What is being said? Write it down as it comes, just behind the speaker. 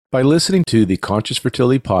By listening to the Conscious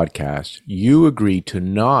Fertility podcast, you agree to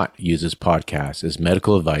not use this podcast as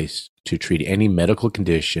medical advice to treat any medical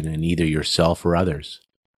condition in either yourself or others.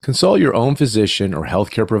 Consult your own physician or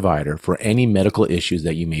healthcare provider for any medical issues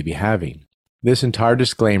that you may be having. This entire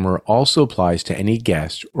disclaimer also applies to any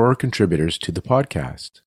guests or contributors to the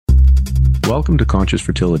podcast. Welcome to Conscious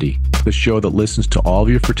Fertility, the show that listens to all of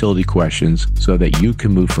your fertility questions so that you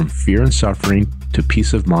can move from fear and suffering to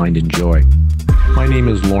peace of mind and joy. My name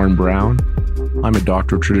is Lauren Brown. I'm a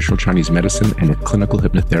doctor of traditional Chinese medicine and a clinical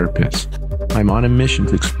hypnotherapist. I'm on a mission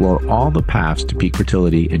to explore all the paths to peak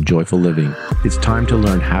fertility and joyful living. It's time to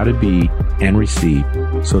learn how to be and receive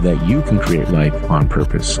so that you can create life on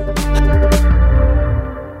purpose.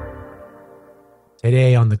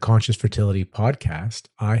 Today on the Conscious Fertility podcast,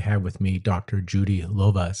 I have with me Dr. Judy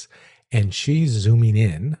Lovas, and she's zooming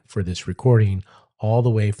in for this recording all the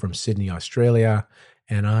way from Sydney, Australia,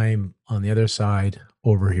 and I'm on the other side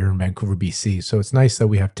over here in Vancouver, BC. So it's nice that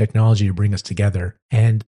we have technology to bring us together.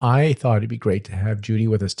 And I thought it'd be great to have Judy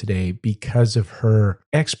with us today because of her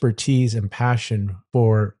expertise and passion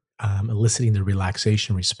for eliciting the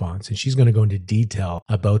relaxation response. And she's going to go into detail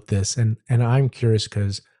about this. And I'm curious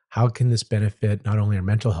because how can this benefit not only our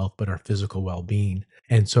mental health, but our physical well-being?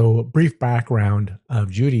 And so a brief background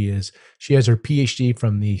of Judy is she has her PhD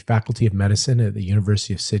from the Faculty of Medicine at the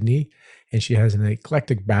University of Sydney, and she has an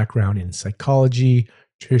eclectic background in psychology,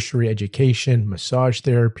 tertiary education, massage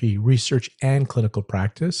therapy, research, and clinical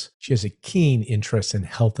practice. She has a keen interest in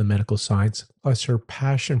health and medical science, plus her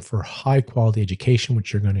passion for high-quality education,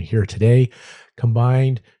 which you're going to hear today,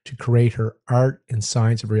 combined to create her art and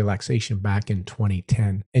science of relaxation back in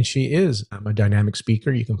 2010. And she is a dynamic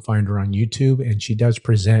speaker. You can find her on YouTube, and she does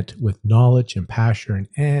present with knowledge and passion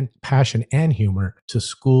and humor to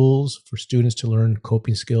schools for students to learn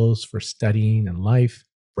coping skills for studying and life,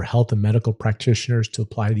 for health and medical practitioners to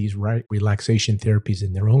apply these relaxation therapies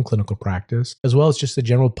in their own clinical practice, as well as just the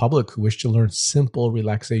general public who wish to learn simple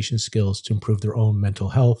relaxation skills to improve their own mental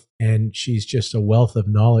health. And she's just a wealth of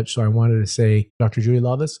knowledge. So I wanted to say, Dr. Judy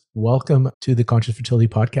Lovas, welcome to the Conscious Fertility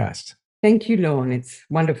podcast. Thank you, Lauren. It's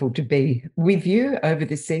wonderful to be with you over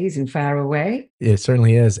the seas and far away. It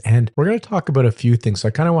certainly is. And we're going to talk about a few things. So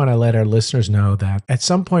I kind of want to let our listeners know that at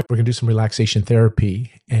some point we're going to do some relaxation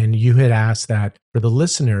therapy. And you had asked that for the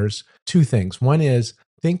listeners, two things. One is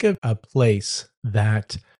think of a place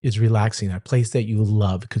that is relaxing, a place that you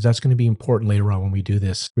love, because that's going to be important later on when we do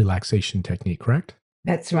this relaxation technique, correct?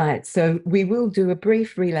 That's right. So we will do a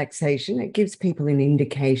brief relaxation. It gives people an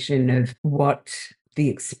indication of what the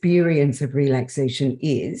experience of relaxation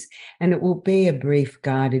is, and it will be a brief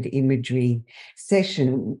guided imagery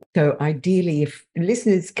session. So ideally, if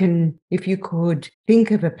listeners if you could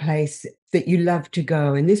think of a place that you love to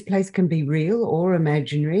go, and this place can be real or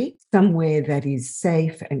imaginary, somewhere that is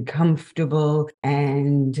safe and comfortable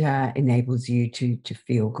and enables you to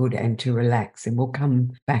feel good and to relax. And we'll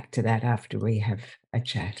come back to that after we have a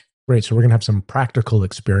chat. Great. So we're going to have some practical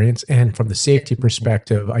experience. And from the safety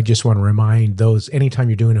perspective, I just want to remind those, anytime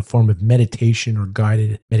you're doing a form of meditation or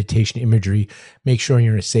guided meditation imagery, make sure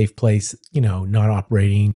you're in a safe place, not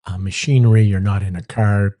operating machinery, you're not in a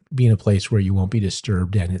car, be in a place where you won't be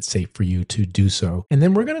disturbed and it's safe for you to do so. And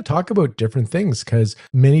then we're going to talk about different things because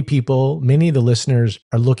many of the listeners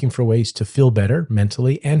are looking for ways to feel better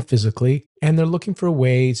mentally and physically, and they're looking for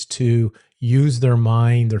ways to use their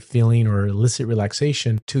mind, their feeling, or elicit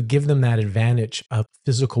relaxation to give them that advantage of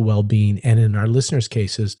physical well-being, and in our listeners'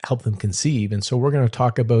 cases, help them conceive. And so we're going to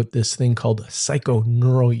talk about this thing called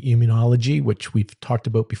psychoneuroimmunology, which we've talked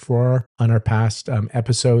about before on our past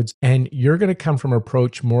episodes. And you're going to come from an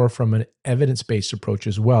approach more from an evidence-based approach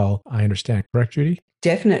as well, I understand. Correct, Judy?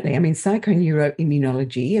 Definitely. I mean,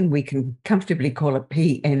 psychoneuroimmunology, and we can comfortably call it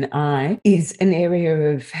PNI, is an area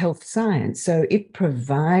of health science. So it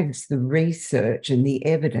provides the research and the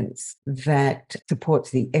evidence that supports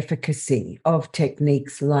the efficacy of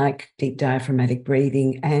techniques like deep diaphragmatic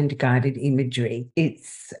breathing and guided imagery.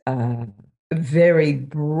 It's a very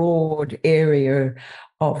broad area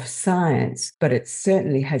of science, but it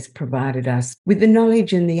certainly has provided us with the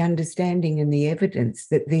knowledge and the understanding and the evidence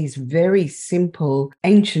that these very simple,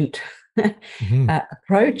 ancient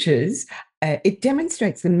approaches, it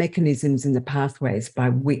demonstrates the mechanisms and the pathways by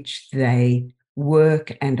which they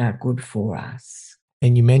work and are good for us.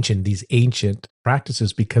 And you mentioned these ancient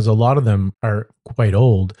practices because a lot of them are quite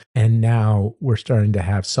old. And now we're starting to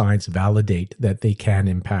have science validate that they can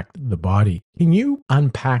impact the body. Can you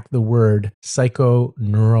unpack the word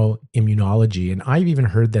psychoneuroimmunology? And I've even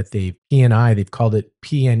heard that they've called it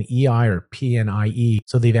PNEI or PNIE.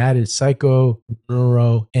 So they've added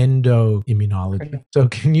psychoneuroendoimmunology. Correct. So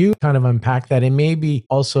can you kind of unpack that and maybe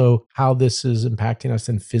also how this is impacting us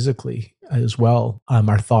then physically as well,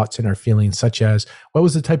 our thoughts and our feelings, such as what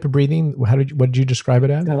was the type of breathing? What did you describe it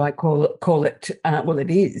as? So I call it well, it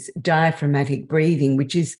is diaphragmatic breathing,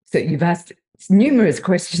 which is, so you've asked numerous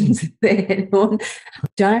questions there.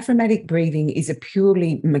 Diaphragmatic breathing is a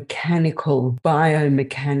purely mechanical,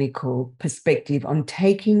 biomechanical perspective on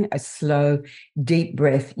taking a slow, deep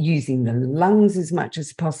breath using the lungs as much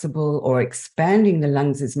as possible, or expanding the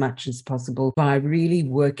lungs as much as possible by really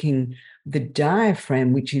working the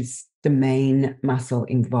diaphragm, which is the main muscle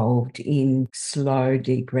involved in slow,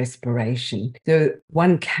 deep respiration. So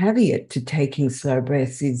one caveat to taking slow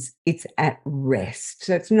breaths is it's at rest.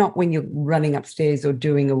 So it's not when you're running upstairs or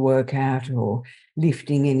doing a workout or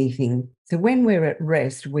lifting anything. So when we're at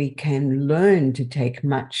rest, we can learn to take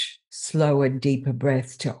much slower, deeper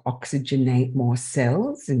breaths to oxygenate more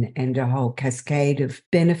cells and a whole cascade of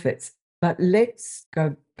benefits. But let's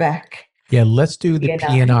go back. Yeah, let's do the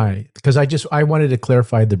PNI because I wanted to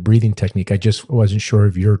clarify the breathing technique. I just wasn't sure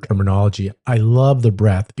of your terminology. I love the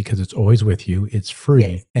breath because it's always with you. It's free.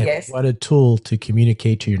 Yes, And yes. what a tool to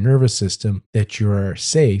communicate to your nervous system that you are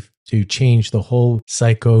safe to change the whole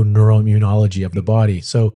psychoneuroimmunology of the body.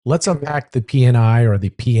 So let's unpack the PNI or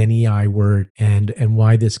the PNEI word and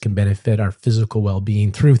why this can benefit our physical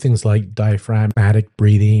well-being through things like diaphragmatic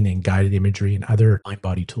breathing and guided imagery and other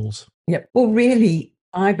mind-body tools. Yep. Well, really,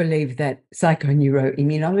 I believe that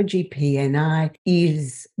psychoneuroimmunology, PNI,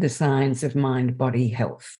 is the science of mind-body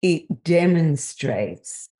health. It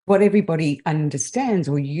demonstrates what everybody understands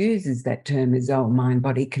or uses that term as,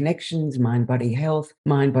 mind-body connections, mind-body health,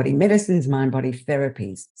 mind-body medicines, mind-body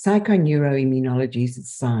therapies. Psychoneuroimmunology is the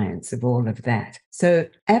science of all of that. So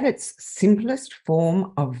at its simplest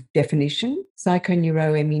form of definition,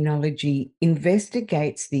 psychoneuroimmunology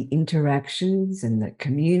investigates the interactions and the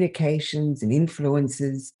communications and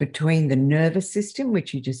influences between the nervous system,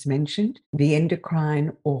 which you just mentioned, the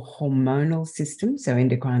endocrine or hormonal system, so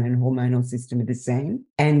endocrine and hormonal system are the same,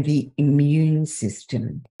 and the immune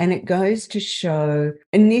system. And it goes to show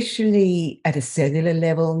initially at a cellular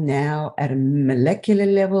level, now at a molecular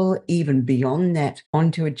level, even beyond that,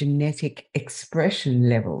 onto a genetic expression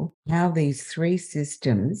level, how these three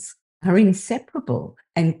systems are inseparable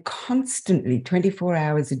and constantly 24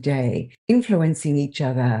 hours a day influencing each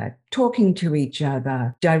other, talking to each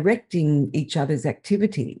other, directing each other's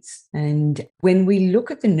activities. And when we look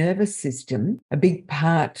at the nervous system, a big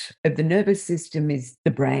part of the nervous system is the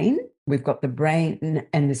brain. We've got the brain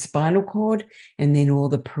and the spinal cord, and then all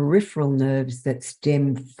the peripheral nerves that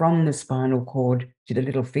stem from the spinal cord to the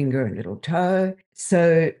little finger and little toe.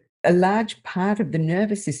 So a large part of the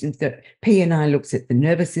nervous system, that P&I looks at the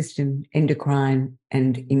nervous system, endocrine,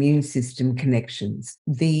 and immune system connections.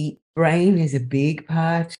 The brain is a big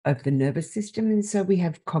part of the nervous system, and so we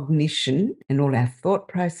have cognition and all our thought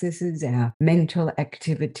processes, our mental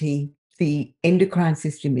activity. The endocrine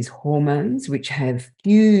system is hormones, which have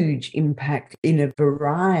huge impact in a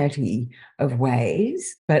variety of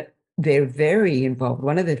ways, but they're very involved.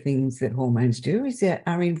 One of the things that hormones do is they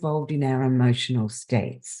are involved in our emotional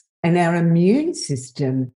states. And our immune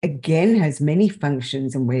system, again, has many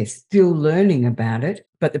functions, and we're still learning about it.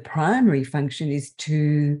 But the primary function is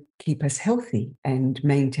to keep us healthy and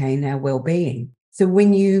maintain our well-being. So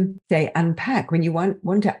when you say unpack, when you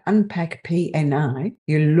want to unpack PNI,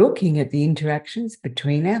 you're looking at the interactions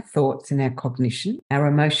between our thoughts and our cognition, our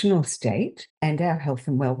emotional state, and our health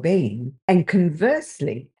and well-being. And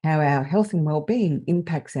conversely, how our health and well-being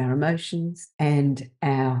impacts our emotions and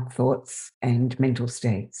our thoughts and mental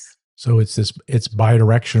states. So it's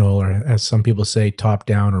bidirectional, or as some people say, top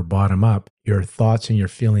down or bottom up. Your thoughts and your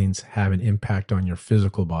feelings have an impact on your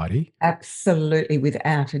physical body. Absolutely,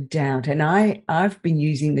 without a doubt. And I've been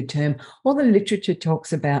using the term, all the literature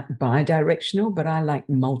talks about bidirectional, but I like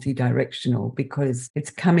multidirectional because it's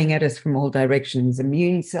coming at us from all directions.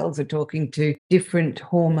 Immune cells are talking to different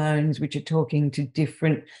hormones, which are talking to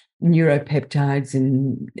different neuropeptides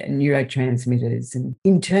and neurotransmitters. And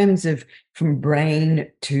in terms of from brain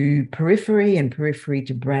to periphery and periphery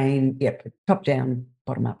to brain, yep, top down,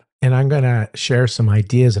 bottom up. And I'm going to share some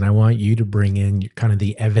ideas, and I want you to bring in kind of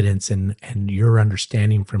the evidence and your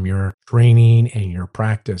understanding from your training and your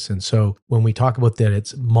practice. And so when we talk about that,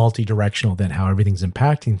 it's multi-directional, then how everything's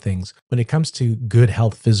impacting things. When it comes to good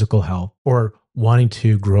health, physical health, or wanting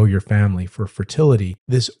to grow your family for fertility,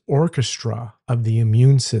 this orchestra of the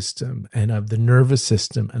immune system and of the nervous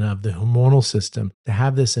system and of the hormonal system, to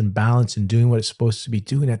have this in balance and doing what it's supposed to be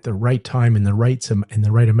doing at the right time in the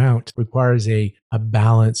right amount, requires a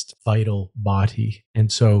balanced, vital body.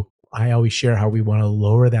 And so I always share how we want to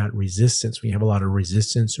lower that resistance. We have a lot of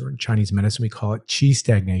resistance, or in Chinese medicine, we call it qi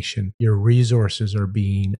stagnation. Your resources are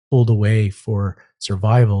being pulled away for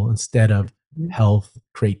survival instead of health,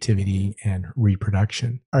 creativity, and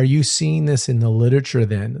reproduction. Are you seeing this in the literature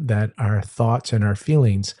then, that our thoughts and our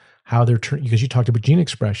feelings, how they're turning, because you talked about gene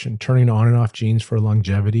expression, turning on and off genes for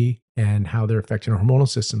longevity and how they're affecting our hormonal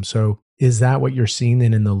system. So is that what you're seeing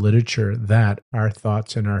then in the literature, that our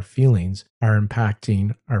thoughts and our feelings are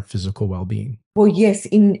impacting our physical well-being? Well, yes,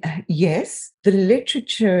 yes, the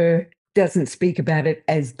literature doesn't speak about it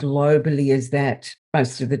as globally as that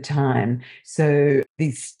most of the time. So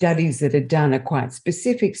these studies that are done are quite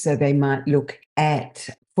specific. So they might look at,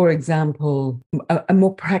 for example, a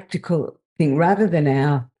more practical thing. Rather than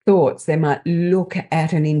our thoughts, they might look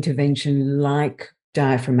at an intervention like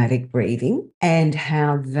diaphragmatic breathing and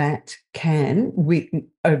how that can,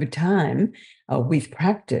 over time, with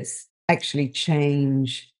practice, actually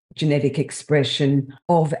change genetic expression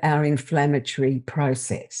of our inflammatory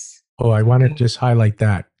process. Oh, I want to just highlight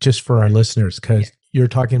that just for our listeners, because you're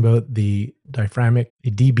talking about the diaphragmatic, the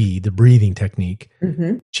DB, the breathing technique,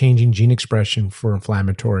 changing gene expression for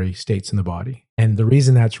inflammatory states in the body. And the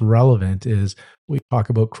reason that's relevant is we talk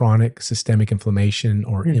about chronic systemic inflammation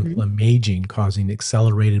or inflammaging causing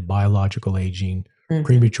accelerated biological aging,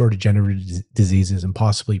 premature degenerative diseases, and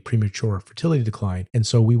possibly premature fertility decline. And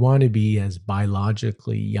so we want to be as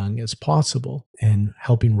biologically young as possible, and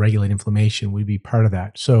helping regulate inflammation would be part of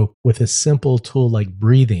that. So with a simple tool like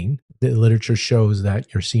breathing, the literature shows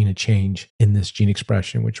that you're seeing a change in this gene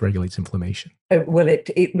expression, which regulates inflammation. Well,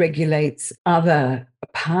 it regulates other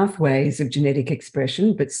pathways of genetic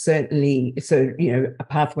expression, but certainly, so,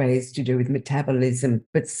 pathways to do with metabolism,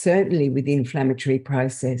 but certainly with the inflammatory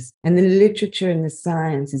process. And the literature and the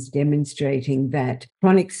science is demonstrating that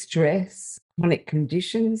chronic stress, chronic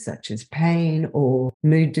conditions such as pain or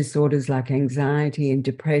mood disorders like anxiety and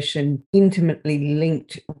depression, intimately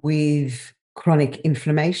linked with chronic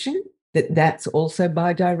inflammation, that's also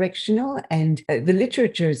bidirectional. And the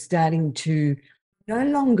literature is starting to no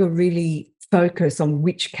longer really focus on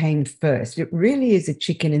which came first. It really is a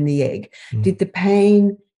chicken and the egg. Did the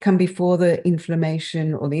pain come before the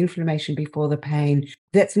inflammation, or the inflammation before the pain?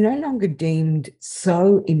 That's no longer deemed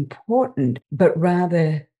so important, but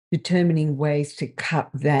rather determining ways to cut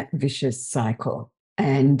that vicious cycle.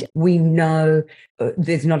 And we know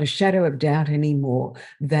there's not a shadow of doubt anymore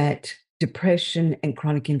that depression and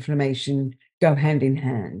chronic inflammation go hand in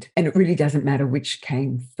hand. And it really doesn't matter which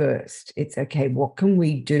came first. It's okay, what can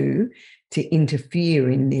we do to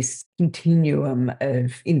interfere in this continuum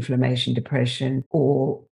of inflammation, depression,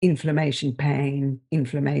 or inflammation, pain,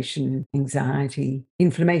 inflammation, anxiety,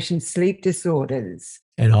 inflammation, sleep disorders?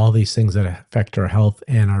 And all these things that affect our health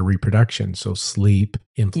and our reproduction. So sleep,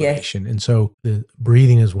 inflammation. And so the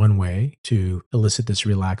breathing is one way to elicit this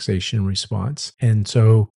relaxation response. And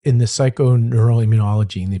so in the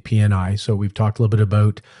psychoneuroimmunology, in the PNI, so we've talked a little bit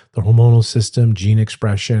about the hormonal system, gene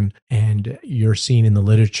expression, and you're seeing in the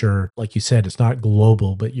literature, like you said, it's not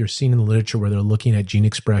global, but you're seeing in the literature where they're looking at gene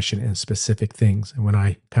expression and specific things. And when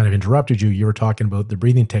I kind of interrupted you, you were talking about the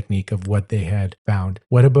breathing technique of what they had found.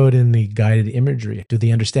 What about in the guided imagery? Do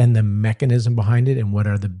they understand the mechanism behind it, and what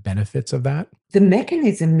are the benefits of that? The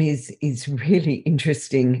mechanism is really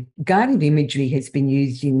interesting. Guided imagery has been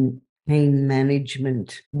used in pain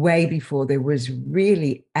management way before there was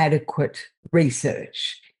really adequate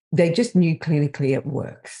research. They just knew clinically it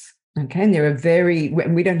works. Okay, and there are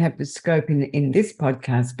and we don't have the scope in this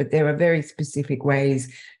podcast, but there are very specific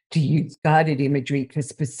ways to use guided imagery for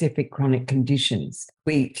specific chronic conditions.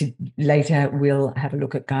 Later we'll have a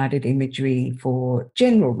look at guided imagery for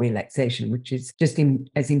general relaxation, which is just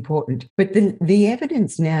as important. But the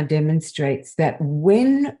evidence now demonstrates that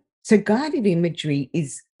so guided imagery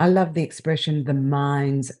is, I love the expression, the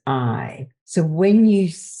mind's eye. So when you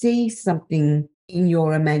see something in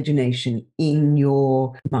your imagination, in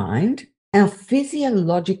your mind, our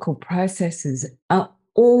physiological processes are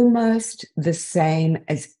almost the same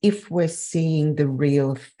as if we're seeing the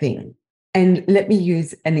real thing. And let me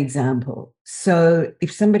use an example. So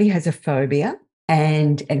if somebody has a phobia,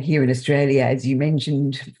 and here in Australia, as you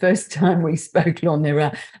mentioned, first time we spoke, Lon, there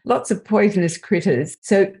are lots of poisonous critters.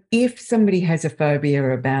 So if somebody has a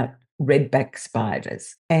phobia about redback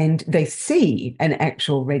spiders and they see an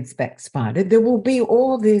actual redback spider, there will be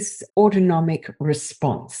all this autonomic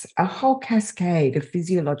response, a whole cascade of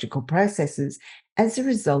physiological processes as a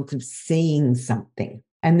result of seeing something.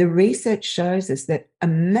 And the research shows us that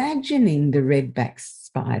imagining the redback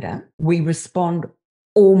spider, we respond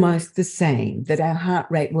almost the same, that our heart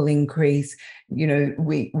rate will increase,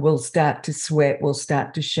 we will start to sweat, we'll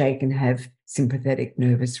start to shake and have sympathetic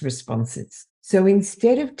nervous responses. So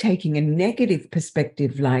instead of taking a negative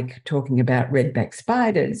perspective, like talking about redback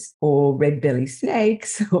spiders or red belly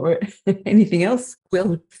snakes or anything else,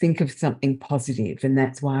 we'll think of something positive. And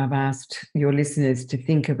that's why I've asked your listeners to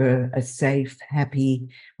think of a safe, happy,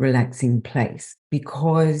 relaxing place,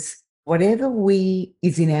 because whatever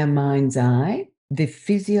is in our mind's eye, the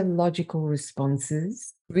physiological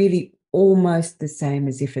responses really almost the same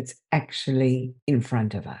as if it's actually in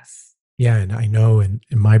front of us. Yeah, and I know in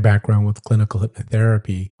my background with clinical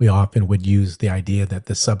hypnotherapy, we often would use the idea that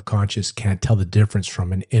the subconscious can't tell the difference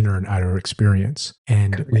from an inner and outer experience.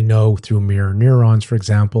 And Correct. we know through mirror neurons, for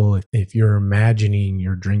example, if you're imagining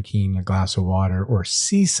you're drinking a glass of water or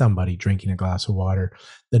see somebody drinking a glass of water,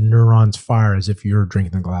 the neurons fire as if you're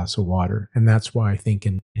drinking a glass of water. And that's why I think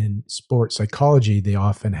in sports psychology, they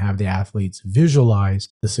often have the athletes visualize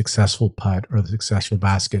the successful putt or the successful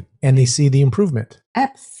basket, and they see the improvement.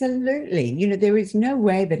 Absolutely. There is no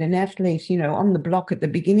way that an athlete, on the block at the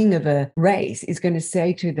beginning of a race is going to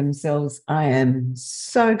say to themselves, I am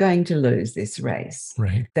so going to lose this race.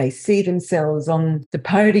 Right. They see themselves on the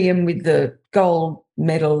podium with the gold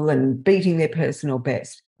medal and beating their personal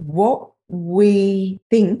best. What we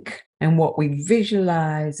think and what we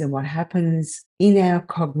visualize and what happens in our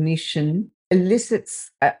cognition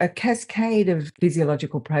elicits a cascade of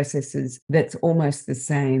physiological processes that's almost the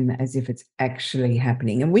same as if it's actually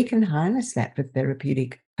happening. And we can harness that for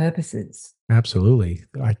therapeutic purposes. Absolutely.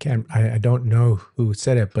 I don't know who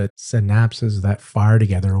said it, but synapses that fire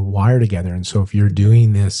together wire together. And so if you're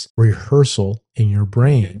doing this rehearsal in your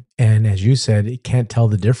brain, and as you said, it can't tell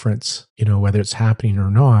the difference, whether it's happening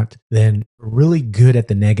or not, then we're really good at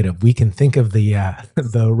the negative. We can think of the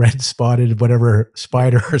red spotted, whatever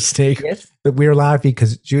spider or snake. Yes. That we were laughing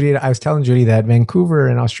because I was telling Judy that Vancouver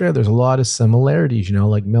and Australia, there's a lot of similarities,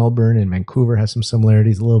 like Melbourne and Vancouver has some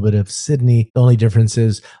similarities, a little bit of Sydney. The only difference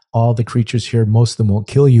is all the creatures here, most of them won't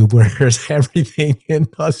kill you, whereas everything in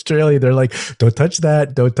Australia, they're like, don't touch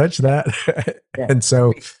that, don't touch that. Yeah. And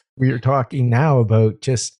so we're talking now about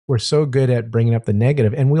we're so good at bringing up the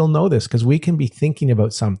negative, and we'll know this because we can be thinking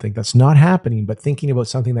about something that's not happening, but thinking about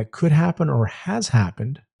something that could happen or has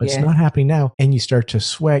happened, but it's not happening now. And you start to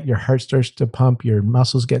sweat, your heart starts to pump, your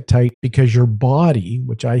muscles get tight because your body,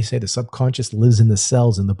 which I say the subconscious lives in the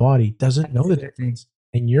cells in the body, doesn't know the difference.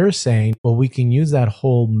 And you're saying, well, we can use that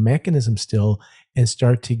whole mechanism still and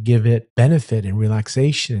start to give it benefit and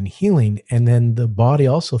relaxation and healing. And then the body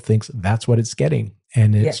also thinks that's what it's getting.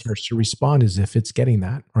 And it starts to respond as if it's getting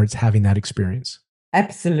that or it's having that experience.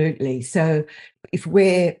 Absolutely. So if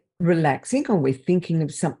we're relaxing or we're thinking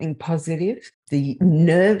of something positive, the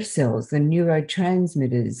nerve cells, the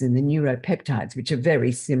neurotransmitters and the neuropeptides, which are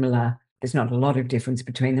very similar, there's not a lot of difference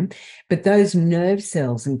between them, but those nerve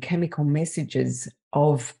cells and chemical messages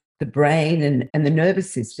of the brain and the nervous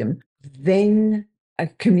system then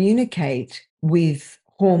communicate with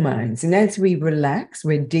hormones. And as we relax,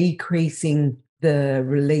 we're decreasing the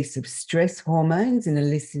release of stress hormones and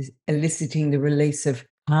eliciting the release of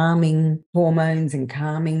calming hormones and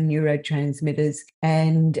calming neurotransmitters.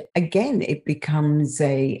 And again, it becomes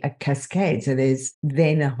a cascade. So there's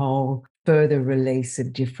then a whole further release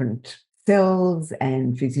of different cells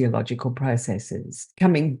and physiological processes.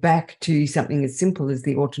 Coming back to something as simple as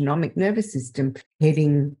the autonomic nervous system,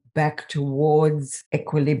 heading back towards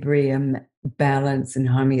equilibrium, balance, and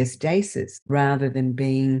homeostasis, rather than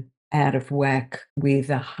being out of whack with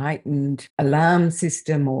a heightened alarm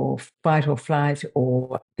system or fight or flight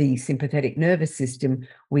or the sympathetic nervous system,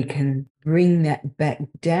 we can bring that back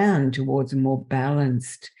down towards a more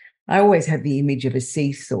balanced. I always have the image of a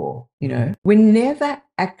seesaw, We're never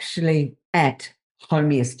actually at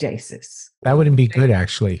homeostasis. That wouldn't be good,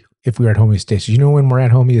 actually, if we were at homeostasis. When we're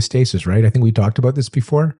at homeostasis, right? I think we talked about this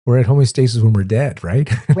before. We're at homeostasis when we're dead, right?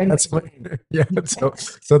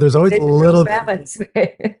 So there's always a little balance.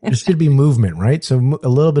 There should be movement, right? So a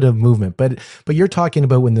little bit of movement, but you're talking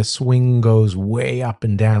about when the swing goes way up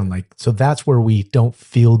and down, so that's where we don't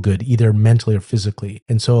feel good, either mentally or physically.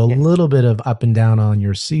 And so a little bit of up and down on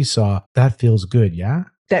your seesaw, that feels good, yeah?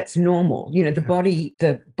 that's normal. You know, the Yeah. body,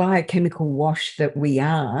 the biochemical wash that we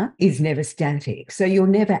are is never static. So you're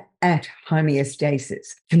never at homeostasis.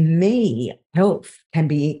 To me, health can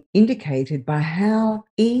be indicated by how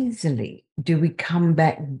easily do we come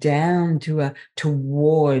back down to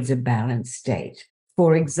towards a balanced state.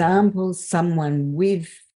 For example, someone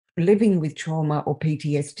living with trauma or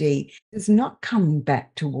PTSD does not come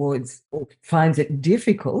back towards or finds it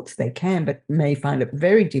difficult, they can, but may find it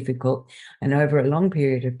very difficult and over a long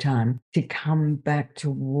period of time to come back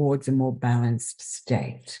towards a more balanced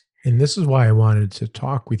state. And this is why I wanted to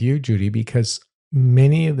talk with you, Judy, because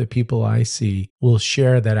many of the people I see will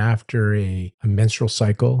share that after a menstrual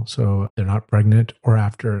cycle, so they're not pregnant, or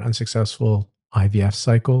after an unsuccessful IVF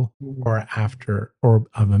cycle, or after or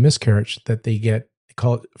of a miscarriage, that they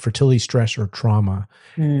call it fertility stress or trauma.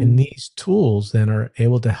 And these tools then are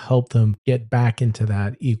able to help them get back into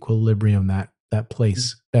that equilibrium, that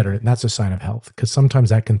place better. And that's a sign of health, because sometimes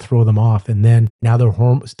that can throw them off. And then now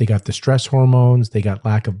they got the stress hormones, they got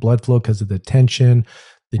lack of blood flow because of the tension,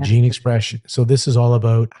 the gene expression. So this is all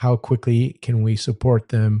about how quickly can we support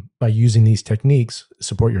them by using these techniques,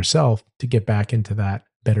 support yourself to get back into that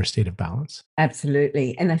better state of balance.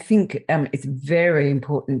 Absolutely. And I think it's very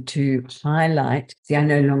important to highlight, see, I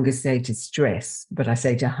no longer say to stress, but I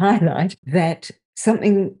say to highlight that so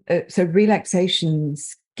relaxation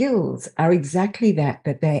skills are exactly that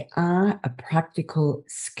they are a practical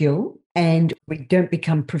skill, and we don't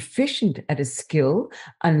become proficient at a skill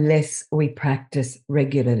unless we practice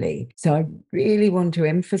regularly. So I really want to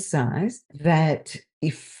emphasize that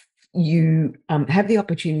if you have the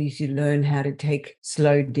opportunity to learn how to take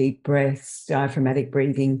slow, deep breaths, diaphragmatic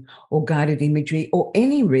breathing, or guided imagery, or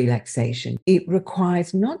any relaxation, it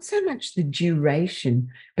requires not so much the duration,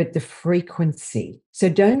 but the frequency. So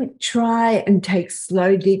don't try and take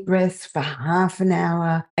slow, deep breaths for half an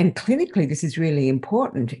hour. And clinically, this is really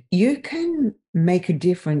important. You can make a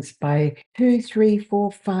difference by 2, 3, 4,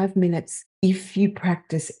 5 minutes if you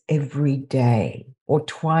practice every day or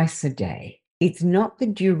twice a day. It's not the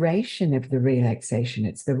duration of the relaxation,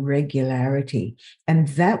 it's the regularity. And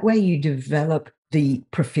that way you develop the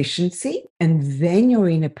proficiency, and then you're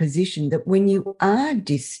in a position that when you are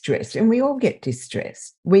distressed, and we all get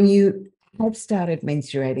distressed, when you have started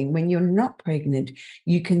menstruating, when you're not pregnant,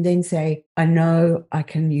 you can then say, I know I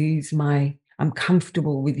can I'm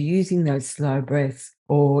comfortable with using those slow breaths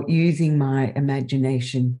or using my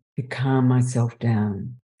imagination to calm myself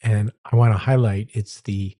down. And I want to highlight it's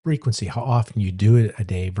the frequency, how often you do it a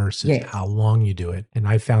day versus Yes. how long you do it. And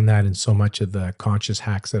I found that in so much of the conscious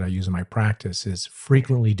hacks that I use in my practice is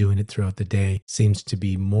frequently doing it throughout the day seems to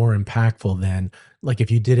be more impactful than, like, if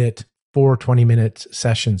you did it 4 20-minute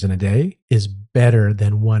sessions in a day is better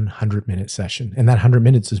than 100-minute session. And that 100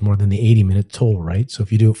 minutes is more than the 80-minute total, right? So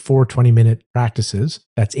if you do 4 20-minute practices,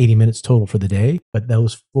 that's 80 minutes total for the day. But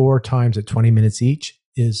those 4 times at 20 minutes each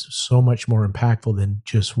is so much more impactful than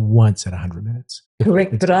just once at 100 minutes.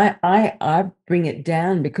 Correct. But I bring it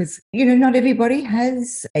down because, not everybody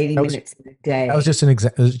has 80 minutes in a day. That was just an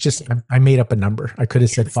example. I made up a number. I could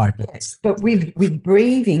have said 5 minutes. Yes. But with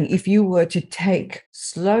breathing, if you were to take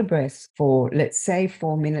slow breaths for, let's say,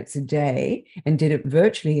 4 minutes a day and did it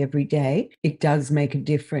virtually every day, it does make a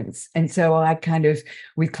difference. And so I kind of,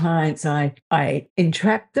 with clients, I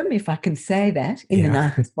entrap them, if I can say that, in the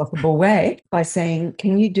nicest possible way by saying,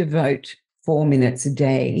 can you devote 4 minutes a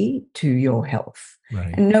day to your health?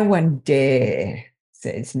 Right. And no one dare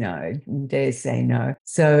say no.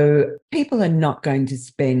 So people are not going to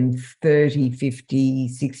spend 30, 50,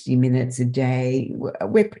 60 minutes a day.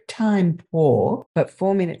 We're time poor, but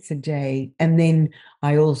 4 minutes a day. And then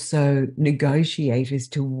I also negotiate as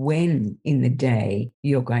to when in the day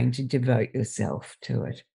you're going to devote yourself to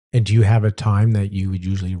it. And do you have a time that you would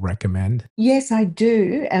usually recommend? Yes, I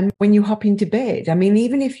do. And when you hop into bed, I mean,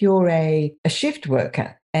 even if you're a shift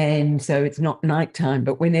worker, and so it's not nighttime,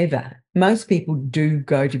 but whenever, most people do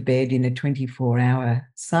go to bed in a 24-hour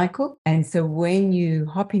cycle. And so when you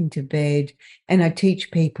hop into bed, and I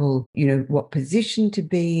teach people, what position to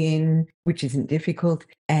be in, which isn't difficult,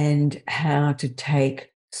 and how to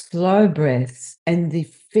take slow breaths. And the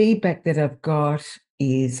feedback that I've got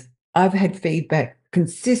is I've had feedback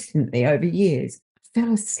consistently over years.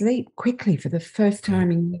 Fell asleep quickly for the first time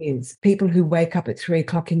in years. People who wake up at 3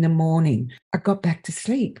 o'clock in the morning, I got back to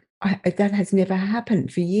sleep. That has never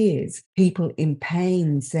happened for years. People in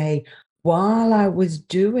pain say, while I was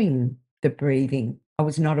doing the breathing, I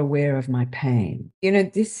was not aware of my pain.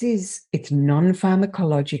 It's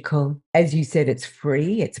non-pharmacological. As you said, it's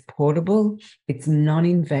free, it's portable, it's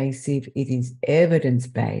non-invasive, it is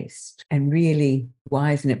evidence-based. And really,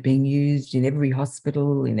 why isn't it being used in every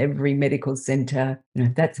hospital, in every medical center?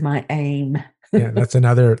 That's my aim. Yeah, that's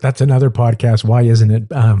another podcast. Why isn't it?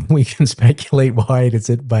 We can speculate why it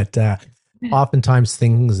isn't, but oftentimes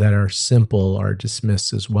things that are simple are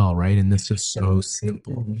dismissed as well, right? And this is so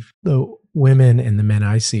simple. The women and the men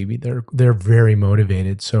I see, they're very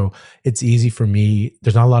motivated. So it's easy for me.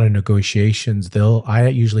 There's not a lot of negotiations. I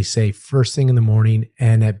usually say first thing in the morning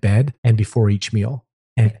and at bed and before each meal.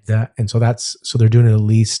 And so they're doing it at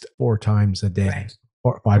least 4 times a day. Right.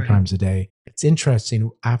 Or 5 times a day. It's interesting.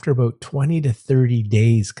 After about 20 to 30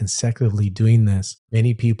 days consecutively doing this,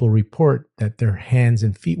 many people report that their hands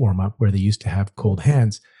and feet warm up where they used to have cold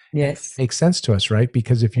hands. Yes. It makes sense to us, right?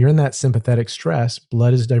 Because if you're in that sympathetic stress,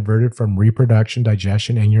 blood is diverted from reproduction,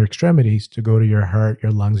 digestion, and your extremities to go to your heart,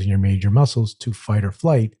 your lungs, and your major muscles to fight or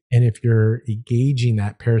flight. And if you're engaging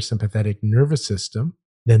that parasympathetic nervous system,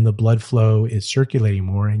 then the blood flow is circulating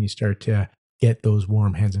more and you start to get those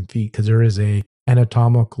warm hands and feet, because there is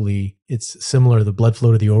anatomically, it's similar. The blood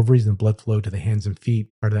flow to the ovaries and the blood flow to the hands and feet,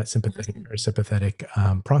 part of that sympathetic or sympathetic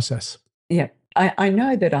process. Yeah. I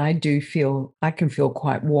know that I can feel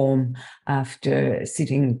quite warm after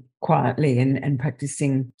sitting quietly and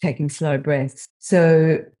practicing taking slow breaths.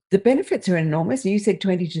 So the benefits are enormous. You said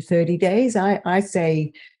 20 to 30 days. I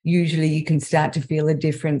say usually you can start to feel a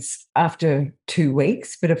difference after 2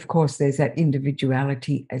 weeks, but of course there's that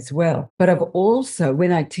individuality as well. But I've also,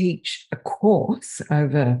 when I teach a course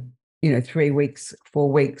over, 3 weeks, 4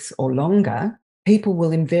 weeks or longer, people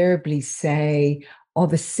will invariably say, oh,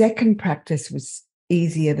 the second practice was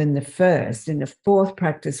easier than the first, and the fourth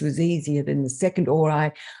practice was easier than the second, or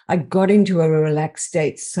I got into a relaxed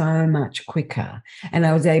state so much quicker, and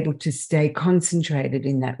I was able to stay concentrated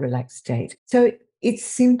in that relaxed state. So it's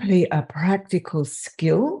simply a practical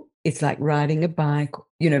skill. It's like riding a bike,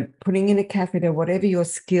 putting in a catheter, whatever your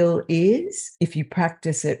skill is, if you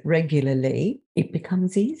practice it regularly, it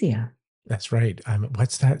becomes easier. That's right.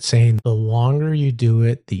 What's that saying? The longer you do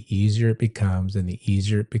it, the easier it becomes, and the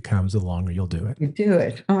easier it becomes, the longer you'll do it. You do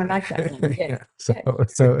it. Oh, I like that one. Yes. Yeah.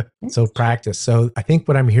 So practice. So I think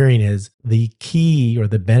what I'm hearing is the key or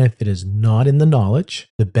the benefit is not in the knowledge.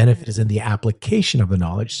 The benefit is in the application of the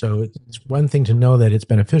knowledge. So it's one thing to know that it's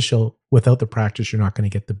beneficial. Without the practice, you're not going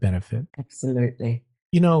to get the benefit. Absolutely.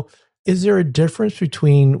 Is there a difference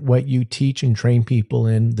between what you teach and train people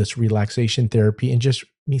in this relaxation therapy and just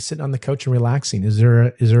me sitting on the couch and relaxing? Is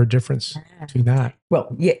there a difference between that?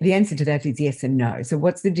 Well, yeah, the answer to that is yes and no. So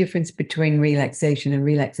what's the difference between relaxation and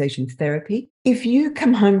relaxation therapy? If you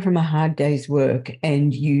come home from a hard day's work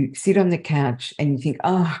and you sit on the couch and you think,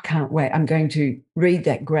 oh, I can't wait, I'm going to read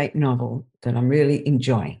that great novel that I'm really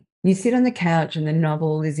enjoying. You sit on the couch and the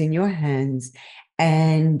novel is in your hands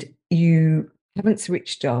and you haven't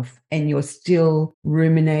switched off and you're still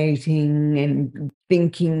ruminating and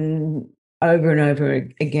thinking over and over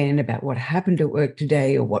again about what happened at work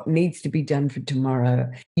today or what needs to be done for tomorrow,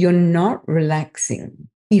 you're not relaxing.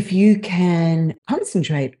 If you can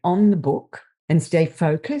concentrate on the book and stay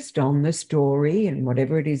focused on the story and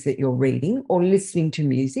whatever it is that you're reading, or listening to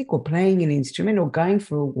music, or playing an instrument, or going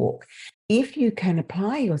for a walk, if you can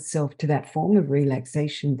apply yourself to that form of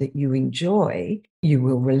relaxation that you enjoy, you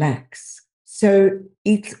will relax. So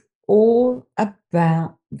it's all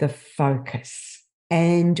about the focus.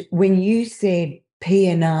 And when you said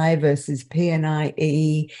PNI versus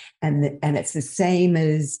PNIE, and it's the same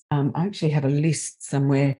as, I actually have a list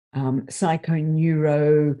somewhere,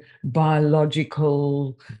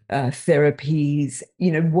 psychoneurobiological therapies,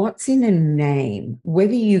 what's in a name,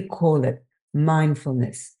 whether you call it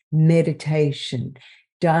mindfulness, meditation,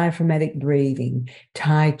 diaphragmatic breathing,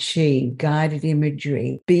 Tai Chi, guided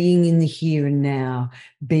imagery, being in the here and now,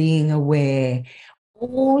 being aware,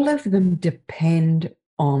 all of them depend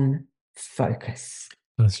on focus.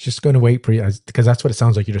 I was just going to wait for you because that's what it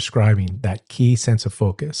sounds like you're describing, that key sense of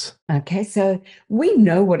focus. Okay, so we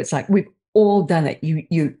know what it's like. We've all done it.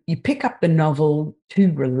 You pick up the novel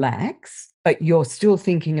to relax, but you're still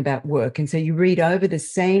thinking about work. And so you read over the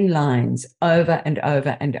same lines over and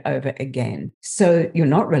over and over again. So you're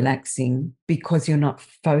not relaxing because you're not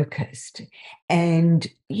focused. And,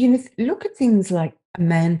 look at things like a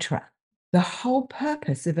mantra. The whole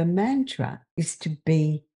purpose of a mantra is to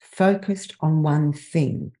be focused on one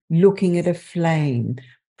thing, looking at a flame,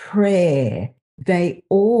 prayer. They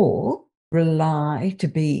all rely to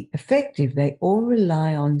be effective. They all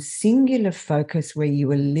rely on singular focus where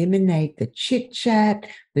you eliminate the chit chat,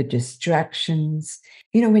 the distractions.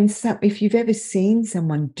 If you've ever seen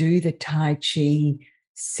someone do the Tai Chi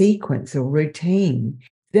sequence or routine,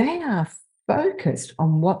 they are focused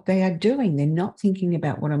on what they are doing. They're not thinking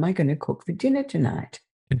about what am I going to cook for dinner tonight.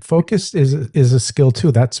 And focus is a skill too.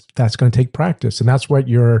 That's going to take practice, and that's what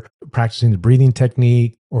you're practicing, the breathing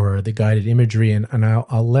technique or the guided imagery. And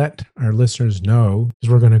I'll let our listeners know, because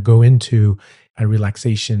we're going to go into a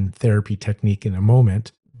relaxation therapy technique in a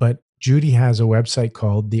moment. But Judy has a website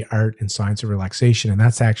called The Art and Science of Relaxation, and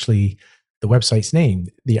that's actually the website's name,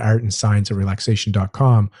 the art and science of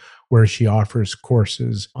relaxation.com, where she offers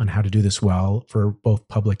courses on how to do this well for both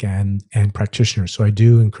public and practitioners. So I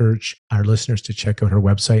do encourage our listeners to check out her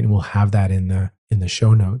website, and we'll have that in the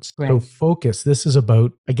show notes. Great. So focus, this is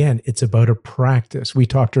about, again, it's about a practice. We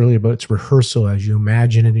talked earlier about its rehearsal. As you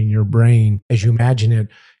imagine it in your brain, as you imagine it,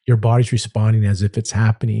 your body's responding as if it's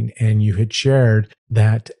happening. And you had shared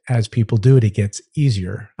that as people do it, it gets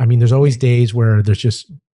easier. I mean, there's always days where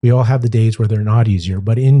we all have the days where they're not easier,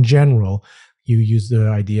 but in general, you use the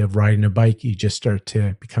idea of riding a bike, you just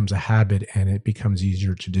it becomes a habit and it becomes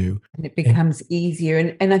easier to do. And it becomes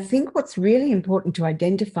easier. And I think what's really important to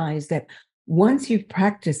identify is that once you've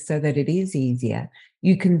practiced so that it is easier,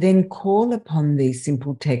 you can then call upon these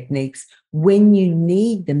simple techniques when you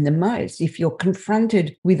need them the most. If you're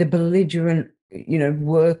confronted with a belligerent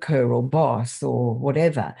worker or boss or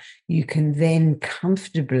whatever, you can then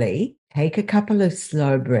comfortably take a couple of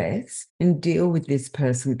slow breaths and deal with this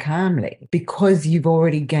person calmly, because you've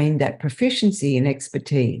already gained that proficiency and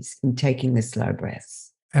expertise in taking the slow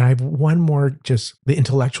breaths. And I have one more, just the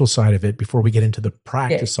intellectual side of it before we get into the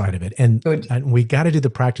practice side of it. And we got to do the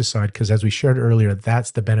practice side, because as we shared earlier,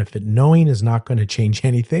 that's the benefit. Knowing is not going to change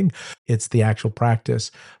anything. It's the actual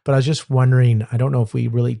practice. But I was just wondering, I don't know if we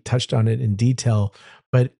really touched on it in detail,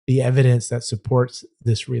 but the evidence that supports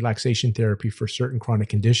this relaxation therapy for certain chronic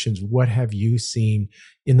conditions, what have you seen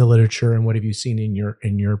in the literature, and what have you seen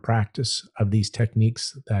in your practice of these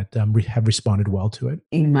techniques that have responded well to it?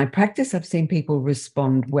 In my practice, I've seen people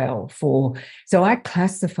respond well so I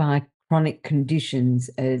classify chronic conditions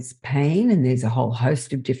as pain, and there's a whole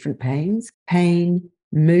host of different pain,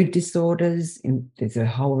 mood disorders, and there's a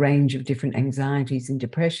whole range of different anxieties and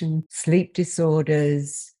depression, sleep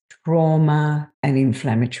disorders, trauma, and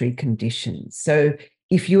inflammatory conditions. So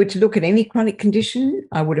if you were to look at any chronic condition,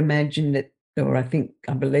 I would imagine that, or I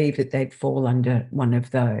believe that they'd fall under one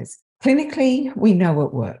of those. Clinically, we know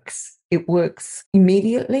it works. It works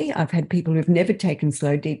immediately. I've had people who've never taken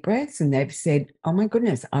slow, deep breaths, and they've said, oh my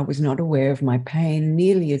goodness, I was not aware of my pain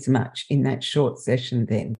nearly as much in that short session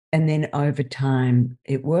then. And then over time,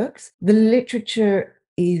 it works. The literature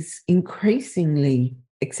is increasingly,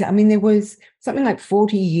 there was something like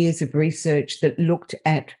 40 years of research that looked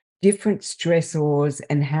at different stressors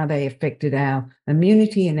and how they affected our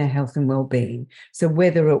immunity and our health and well-being. So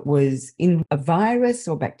whether it was in a virus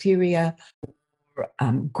or bacteria,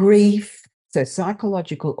 or grief, so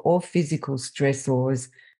psychological or physical stressors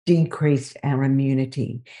decreased our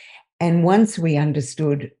immunity. And once we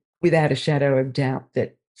understood without a shadow of doubt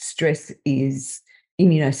that stress is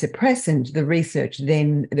immunosuppressant, the research,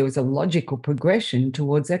 then there was a logical progression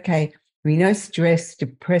towards, okay, we know stress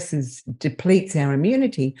depletes our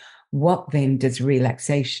immunity. What then does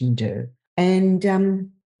relaxation do? And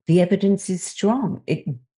the evidence is strong. It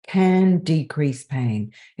can decrease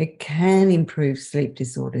pain. It can improve sleep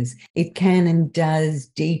disorders. It can and does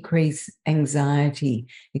decrease anxiety.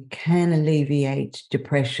 It can alleviate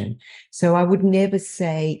depression. So I would never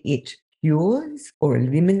say it cures or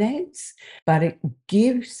eliminates, but it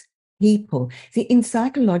gives people. See, in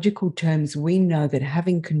psychological terms, we know that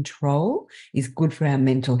having control is good for our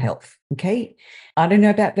mental health. Okay. I don't know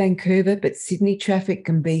about Vancouver, but Sydney traffic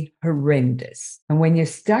can be horrendous. And when you're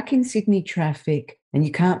stuck in Sydney traffic and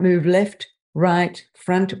you can't move left, right,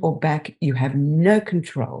 front, or back, you have no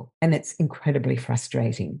control. And it's incredibly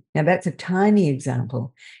frustrating. Now, that's a tiny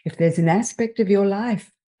example. If there's an aspect of your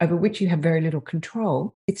life over which you have very little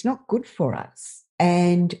control, it's not good for us.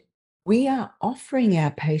 And we are offering our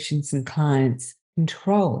patients and clients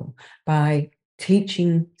control by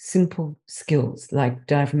teaching simple skills like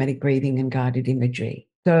diaphragmatic breathing and guided imagery.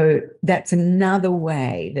 So that's another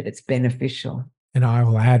way that it's beneficial. And I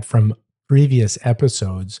will add, from previous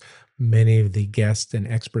episodes, many of the guests and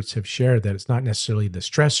experts have shared that it's not necessarily the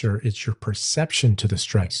stressor, it's your perception to the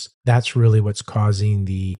stress. That's really what's causing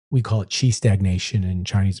we call it qi stagnation in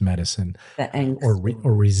Chinese medicine, The or angst.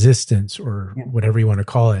 or resistance, or Yeah. whatever you want to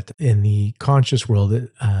call it. In the conscious world,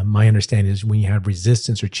 my understanding is when you have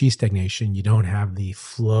resistance or qi stagnation, you don't have the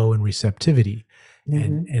flow and receptivity.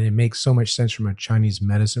 And, Mhm. and it makes so much sense from a Chinese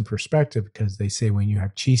medicine perspective, because they say when you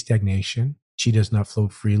have qi stagnation, qi does not flow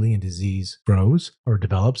freely and disease grows or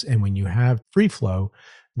develops. And when you have free flow,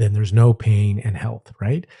 then there's no pain and health,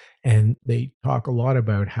 right? And they talk a lot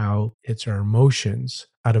about how it's our emotions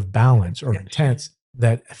out of balance or Perception. intense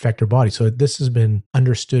that affect our body. So this has been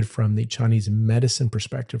understood from the Chinese medicine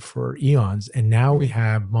perspective for eons. And now we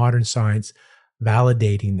have modern science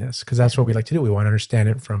validating this, because that's what we like to do. We want to understand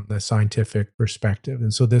it from the scientific perspective.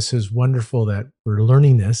 And so this is wonderful that we're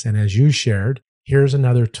learning this. And as you shared, here's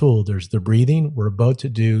another tool. There's the breathing. We're about to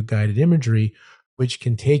do guided imagery, which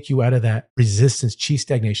can take you out of that resistance, chi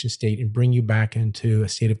stagnation state and bring you back into a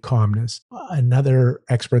state of calmness. Another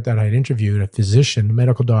expert that I had interviewed, a physician, a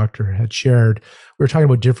medical doctor, had shared, we were talking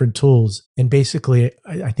about different tools. And basically,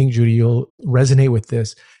 I think, Judy, you'll resonate with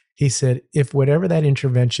this. He said, if whatever that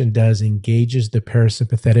intervention does engages the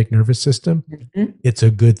parasympathetic nervous system, Mhm. it's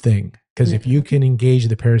a good thing. Because if you Mhm. can engage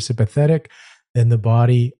the parasympathetic, then the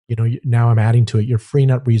body, now I'm adding to it, you're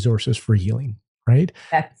freeing up resources for healing, right?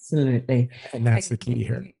 Absolutely. And that's the And key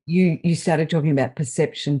here. you started talking about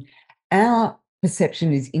perception. Our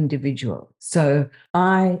perception is individual. So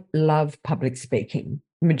I love public speaking.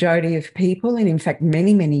 Majority of people, and in fact,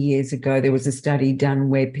 many, many years ago, there was a study done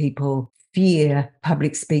where people fear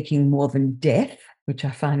public speaking more than death, which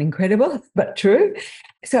I find incredible, but true.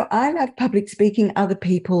 So I love public speaking. Other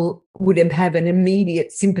people would have an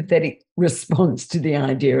immediate sympathetic response to the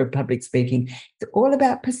idea of public speaking. It's all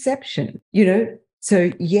about perception,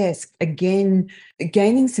 So yes, again,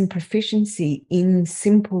 gaining some proficiency in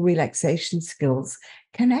simple relaxation skills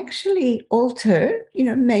can actually alter,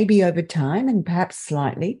 maybe over time and perhaps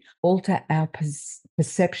slightly alter our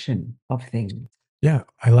perception of things. Yeah,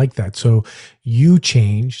 I like that. So you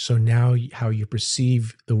change. So now how you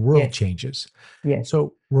perceive the world Yes, changes. yes.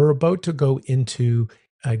 So we're about to go into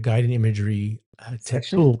a guided imagery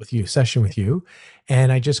Session. tool with you, session with you.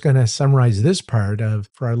 And I just going to summarize this part of,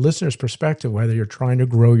 for our listeners' perspective, whether you're trying to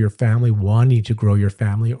grow your family, wanting to grow your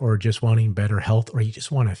family, or just wanting better health, or you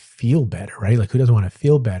just want to feel better, right? Like, who doesn't want to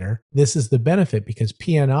feel better? This is the benefit, because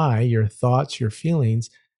PNI, your thoughts, your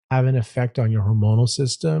feelings, have an effect on your hormonal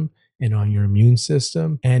system and on your immune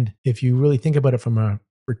system. And if you really think about it from a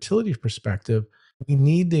fertility perspective, we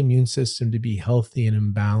need the immune system to be healthy and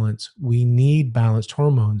in balance. We need balanced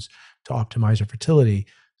hormones to optimize our fertility.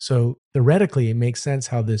 So theoretically, it makes sense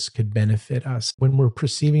how this could benefit us. When we're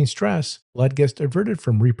perceiving stress, blood gets diverted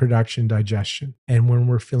from reproduction, digestion. And when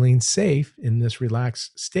we're feeling safe in this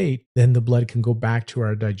relaxed state, then the blood can go back to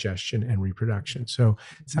our digestion and reproduction. So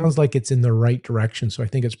it Mhm. sounds like it's in the right direction. So I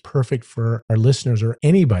think it's perfect for our listeners or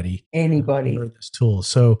anybody to Anybody. learn this tool.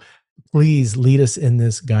 So please lead us in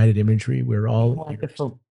this guided imagery. We're all ears.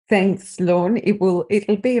 Wonderful. Thanks, Lorne. It'll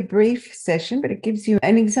be a brief session, but it gives you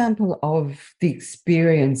an example of the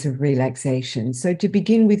experience of relaxation. So to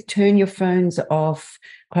begin with, turn your phones off,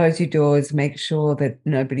 close your doors, make sure that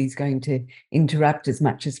nobody's going to interrupt as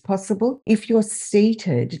much as possible. If you're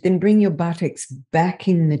seated, then bring your buttocks back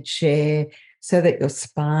in the chair so that your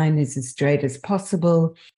spine is as straight as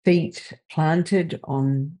possible, feet planted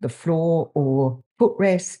on the floor or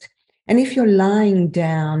footrest. And if you're lying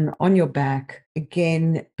down on your back,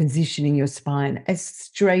 again, positioning your spine as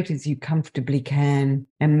straight as you comfortably can,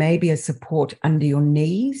 and maybe a support under your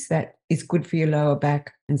knees that is good for your lower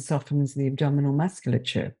back and softens the abdominal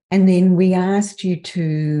musculature. And then we asked you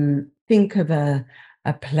to think of a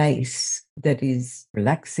place that is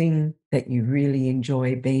relaxing, that you really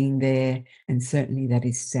enjoy being there, and certainly that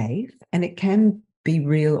is safe. And it can be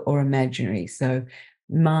real or imaginary. So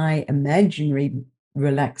my imaginary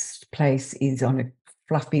relaxed place is on a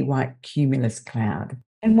fluffy white cumulus cloud.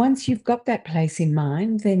 And once you've got that place in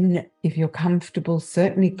mind, then if you're comfortable,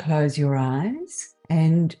 certainly close your eyes.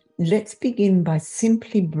 And let's begin by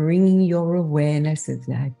simply bringing your awareness, as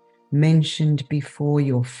I mentioned before,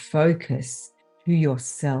 your focus to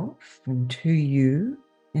yourself and to you.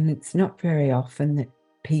 And it's not very often that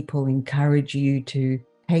people encourage you to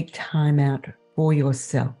take time out for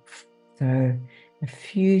yourself. So a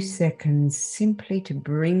few seconds simply to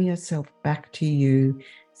bring yourself back to you,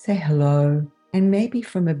 say hello, and maybe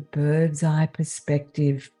from a bird's eye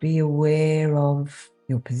perspective, be aware of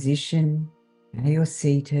your position, how you're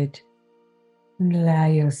seated, and allow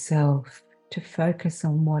yourself to focus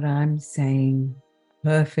on what I'm saying.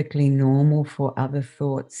 Perfectly normal for other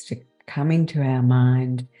thoughts to come into our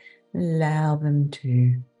mind, allow them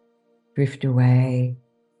to drift away,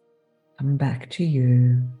 come back to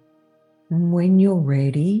you. And when you're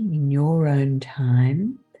ready, in your own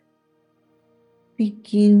time,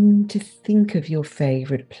 begin to think of your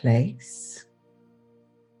favorite place.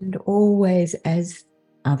 And always, as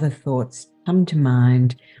other thoughts come to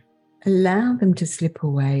mind, allow them to slip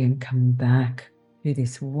away and come back to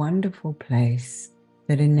this wonderful place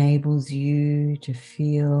that enables you to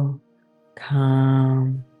feel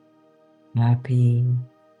calm, happy.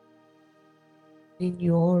 In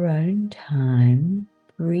your own time,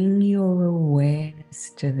 bring your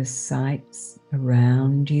awareness to the sights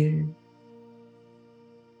around you.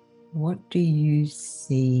 What do you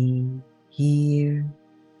see here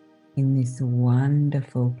in this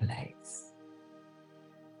wonderful place?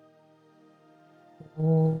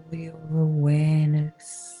 All your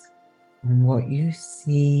awareness on what you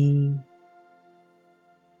see.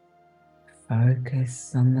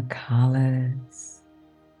 Focus on the colors.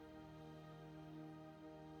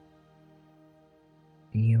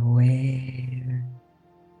 Be aware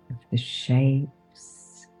of the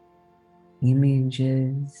shapes,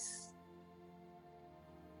 images.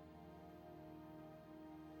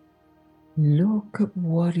 Look at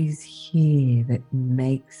what is here that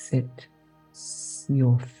makes it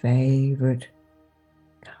your favorite,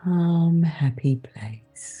 calm, happy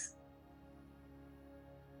place.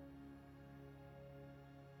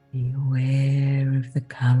 Be aware of the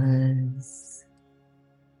colors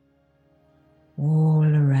all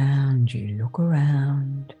around you. Look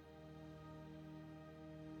around.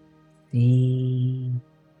 See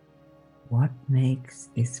what makes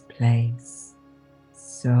this place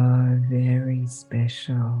so very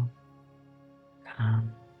special.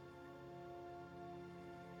 Calm.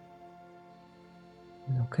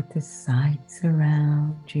 Look at the sights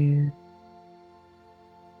around you.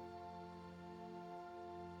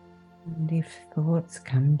 And if thoughts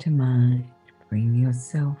come to mind, bring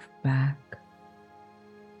yourself back.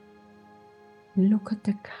 Look at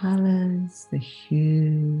the colors, the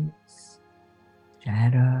hues,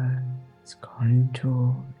 shadows,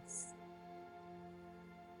 contours.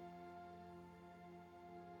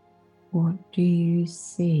 What do you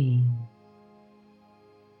see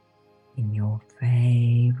in your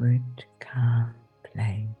favorite calm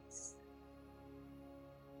place?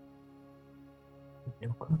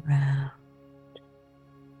 Look around,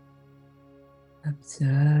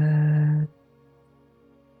 observe,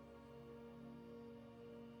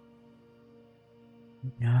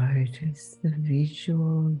 notice the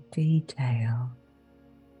visual detail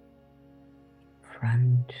in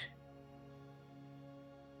front,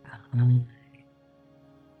 behind,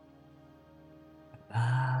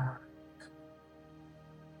 above.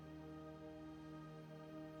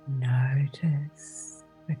 Notice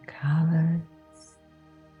the colors,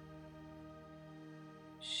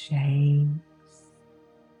 shapes,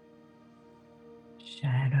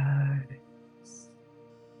 shadows,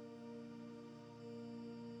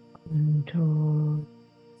 contours.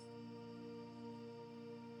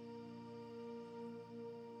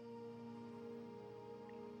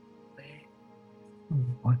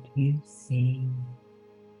 What you see.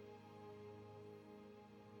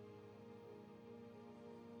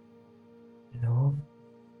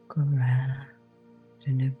 Look around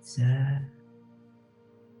and observe.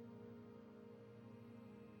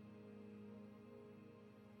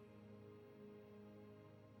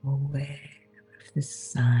 Aware of the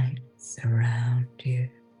sights around you.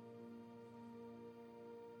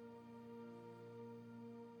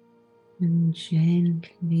 And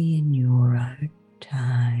gently in your own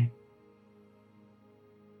time,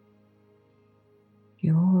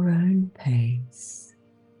 your own pace,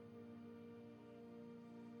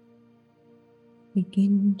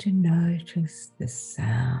 begin to notice the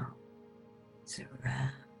sounds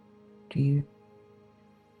around you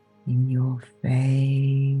in your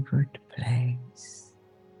favorite place.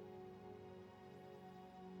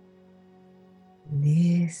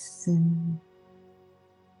 Listen.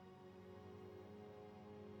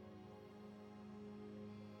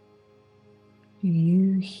 Do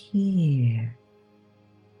you hear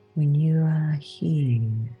when you are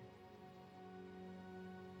here?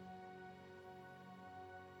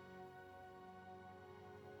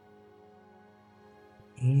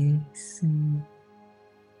 Listen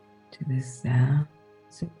to the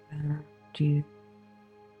sounds around you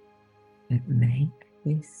that make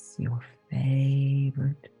this your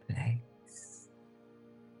favorite place.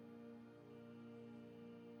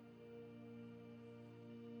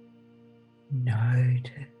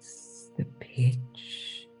 Notice the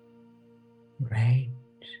pitch, rate,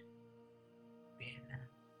 rhythm,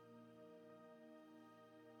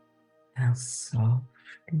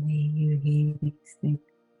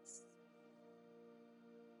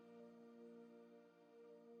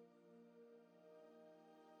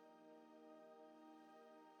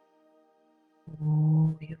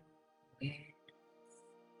 your awareness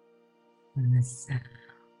on the sounds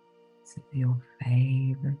of your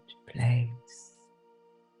favorite place.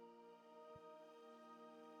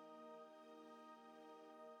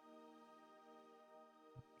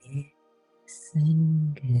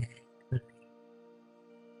 Listen carefully.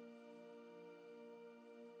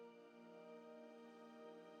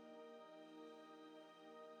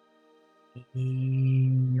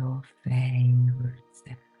 Hear your favorite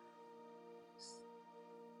sounds.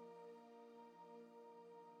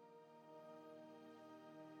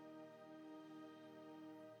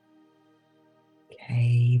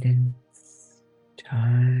 Cadence,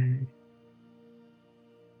 tone,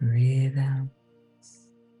 rhythm,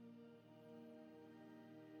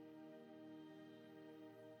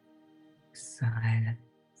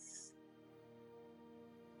 silence.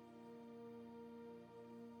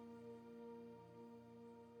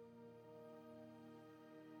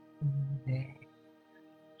 And then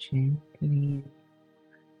gently,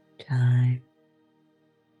 time,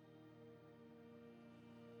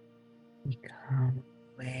 become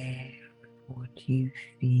aware of what you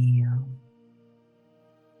feel.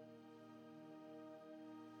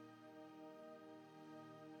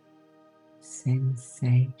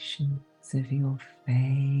 Sensations of your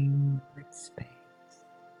favorite space.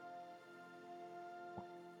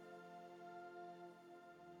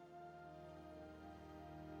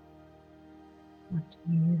 What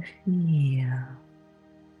do you feel?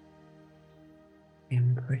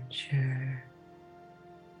 Temperature,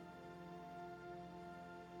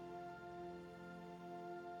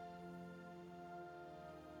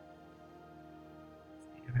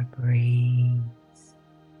 air breeze.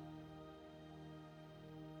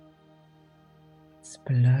 It's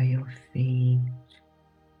below your feet.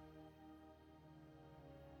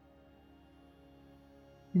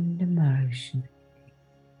 And emotion.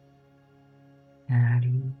 How do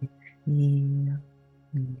you feel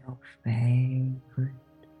in your favorite,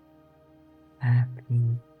 happy,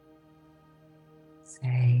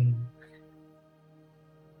 safe,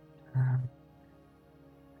 calm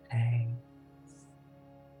place?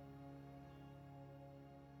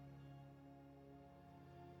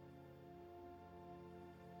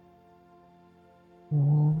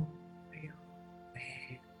 All your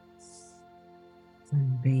awareness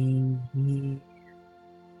on being here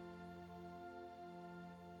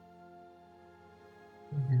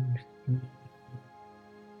and feeling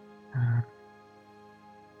calm.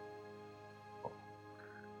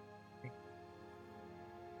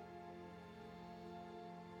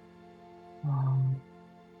 Calm.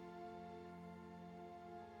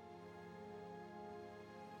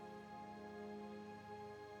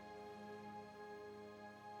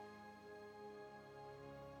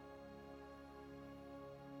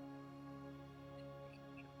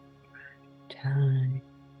 Time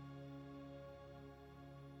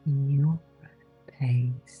in your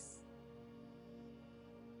pace.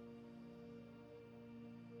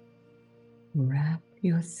 Wrap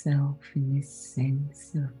yourself in this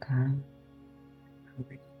sense of calm,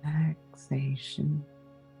 relaxation,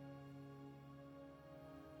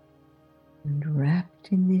 and wrapped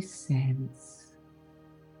in this sense,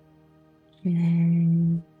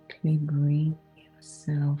 gently bring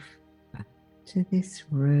yourself back to this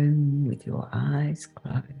room with your eyes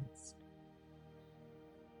closed,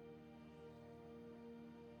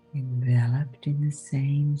 enveloped in the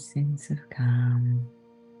same sense of calm.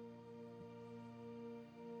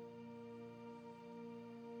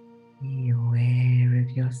 Be aware of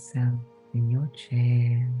yourself in your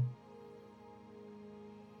chair,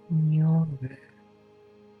 in your room.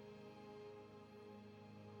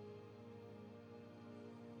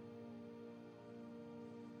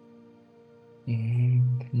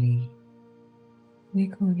 Gently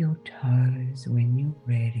wiggle your toes when you're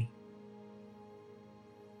ready.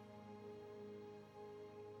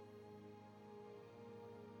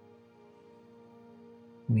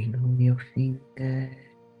 Wiggle your fingers.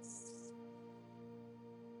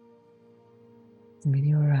 With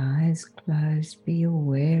your eyes closed, be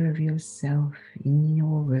aware of yourself in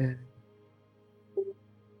your room.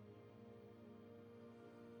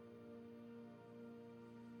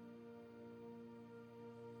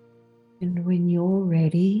 And when you're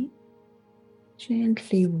ready,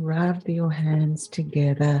 gently rub your hands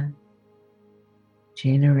together.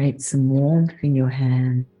 Generate some warmth in your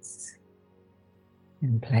hands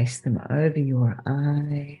and place them over your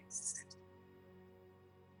eyes.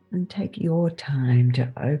 And take your time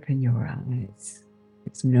to open your eyes.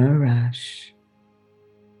 It's no rush.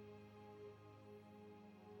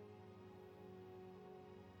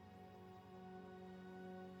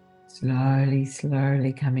 Slowly,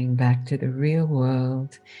 slowly coming back to the real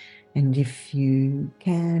world. And if you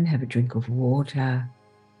can, have a drink of water.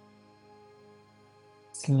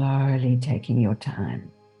 Slowly taking your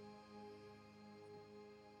time.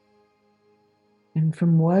 And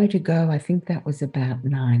from woe to go, I think that was about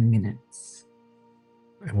 9 minutes.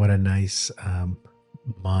 And what a nice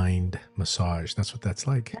mind massage. That's what that's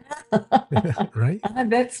like. Right?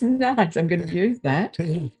 That's nice. I'm going to use that.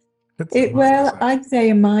 That's a mind Well, massage. I'd say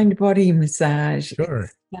a mind-body massage. Sure.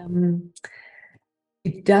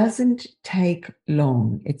 It doesn't take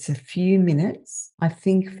long. It's a few minutes. I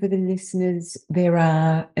think for the listeners, there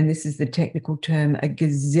are, and this is the technical term, a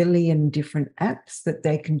gazillion different apps that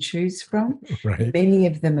they can choose from. Right. Many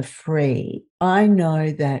of them are free. I know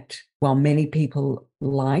that while many people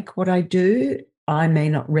like what I do, I may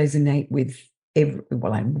not resonate with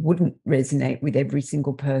I wouldn't resonate with every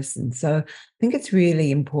single person. So I think it's really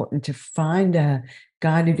important to find a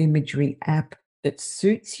guided imagery app that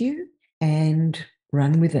suits you and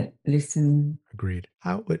run with it. Listen. Agreed.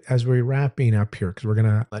 As we're wrapping up here, because we're going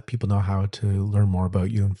to let people know how to learn more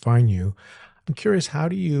about you and find you, I'm curious, how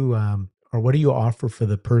do you, or what do you offer for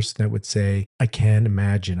the person that would say, I can't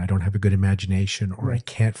imagine, I don't have a good imagination, or I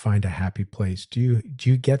can't find a happy place? Do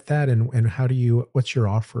you get that? And how what's your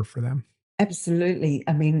offer for them? Absolutely.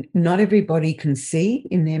 I mean, not everybody can see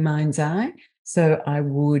in their mind's eye. So I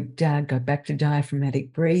would go back to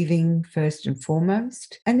diaphragmatic breathing first and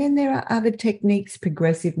foremost. And then there are other techniques,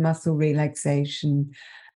 progressive muscle relaxation.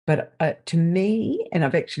 But to me, and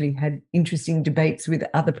I've actually had interesting debates with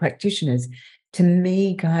other practitioners, to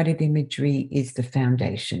me, guided imagery is the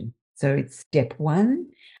foundation. So it's step one,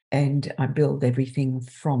 and I build everything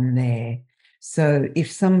from there. So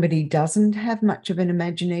if somebody doesn't have much of an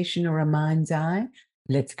imagination or a mind's eye,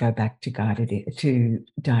 let's go back to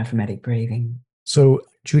diaphragmatic breathing. So,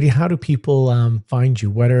 Judy, how do people find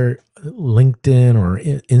you? What are LinkedIn or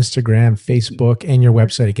Instagram, Facebook, and your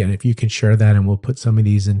website again? If you can share that, and we'll put some of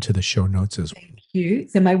these into the show notes as well. Thank you.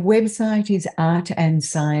 So my website is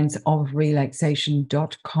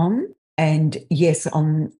artandscienceofrelaxation.com. And yes,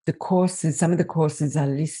 on the courses, some of the courses are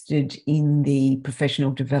listed in the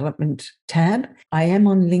professional development tab. I am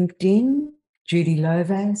on LinkedIn, Judy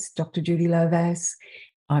Lovas, Dr. Judy Lovas.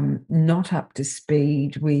 I'm not up to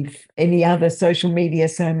speed with any other social media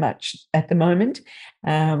so much at the moment.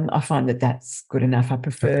 I find that that's good enough. I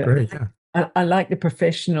prefer. That's great, yeah. I like the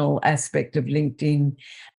professional aspect of LinkedIn.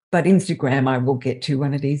 But Instagram, I will get to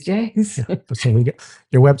one of these days. Yeah. So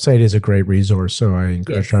your website is a great resource. So I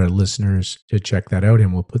encourage our listeners to check that out,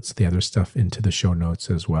 and we'll put the other stuff into the show notes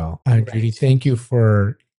as well. Judy, thank you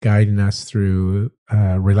for guiding us through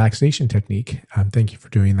relaxation technique. Thank you for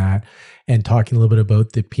doing that and talking a little bit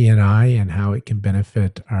about the PNI and how it can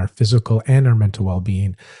benefit our physical and our mental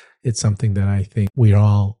well-being. It's something that I think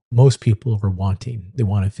most people are wanting. They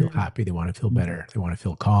want to feel happy. They want to feel better. They want to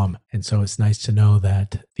feel calm. And so it's nice to know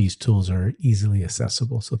that these tools are easily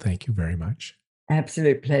accessible. So thank you very much.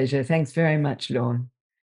 Absolute pleasure. Thanks very much, Lorne.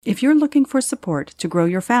 If you're looking for support to grow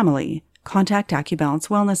your family, contact AccuBalance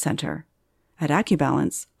Wellness Center. At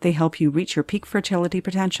AccuBalance, they help you reach your peak fertility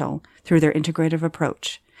potential through their integrative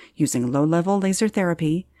approach, using low-level laser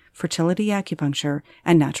therapy, fertility acupuncture,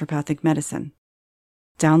 and naturopathic medicine.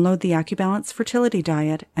 Download the AccuBalance Fertility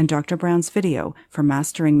Diet and Dr. Brown's video for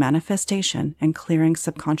mastering manifestation and clearing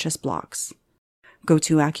subconscious blocks. Go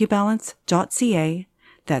to accubalance.ca,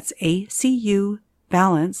 that's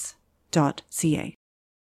ACUbalance.ca.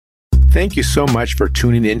 Thank you so much for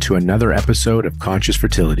tuning in to another episode of Conscious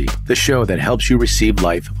Fertility, the show that helps you receive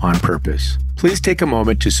life on purpose. Please take a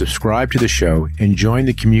moment to subscribe to the show and join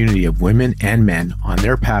the community of women and men on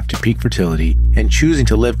their path to peak fertility and choosing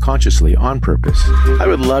to live consciously on purpose. I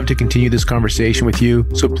would love to continue this conversation with you,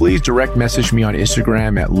 so please direct message me on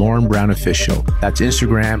Instagram at Lauren Brown Official. That's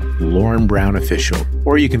Instagram, Lauren Brown Official.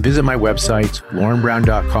 Or you can visit my websites,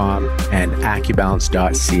 laurenbrown.com and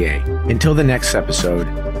accubalance.ca. Until the next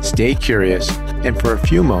episode, stay curious, and for a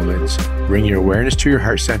few moments, bring your awareness to your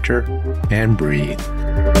heart center and breathe.